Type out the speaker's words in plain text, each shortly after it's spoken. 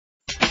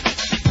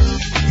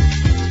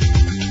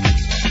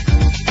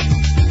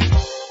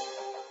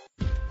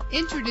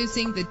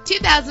Introducing the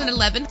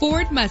 2011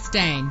 Ford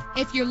Mustang.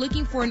 If you're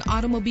looking for an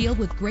automobile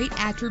with great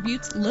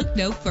attributes, look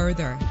no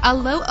further. A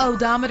low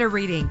odometer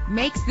reading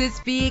makes this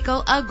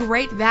vehicle a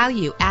great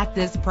value at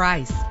this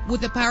price.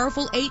 With a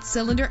powerful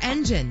 8-cylinder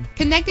engine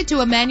connected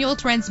to a manual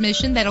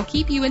transmission that'll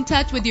keep you in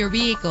touch with your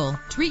vehicle.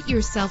 Treat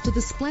yourself to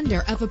the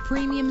splendor of a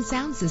premium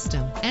sound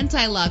system.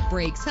 Anti-lock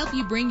brakes help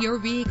you bring your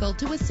vehicle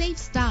to a safe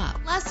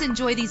stop. Plus,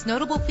 enjoy these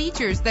notable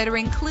features that are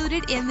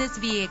included in this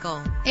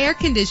vehicle: air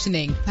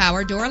conditioning,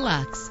 power door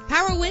locks,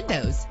 power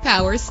windows,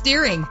 power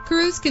steering,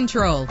 cruise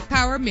control,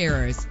 power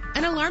mirrors,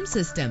 an alarm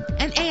system,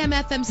 an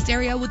AM/FM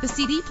stereo with a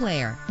CD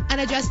player, an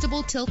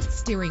adjustable tilt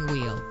steering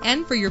wheel.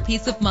 And for your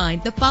peace of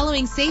mind, the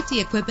following safety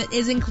equipment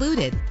is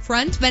included: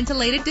 front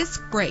ventilated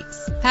disc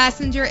brakes,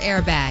 passenger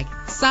airbag,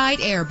 side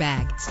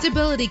airbag,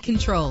 stability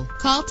control.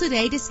 Call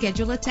today to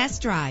schedule a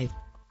test drive.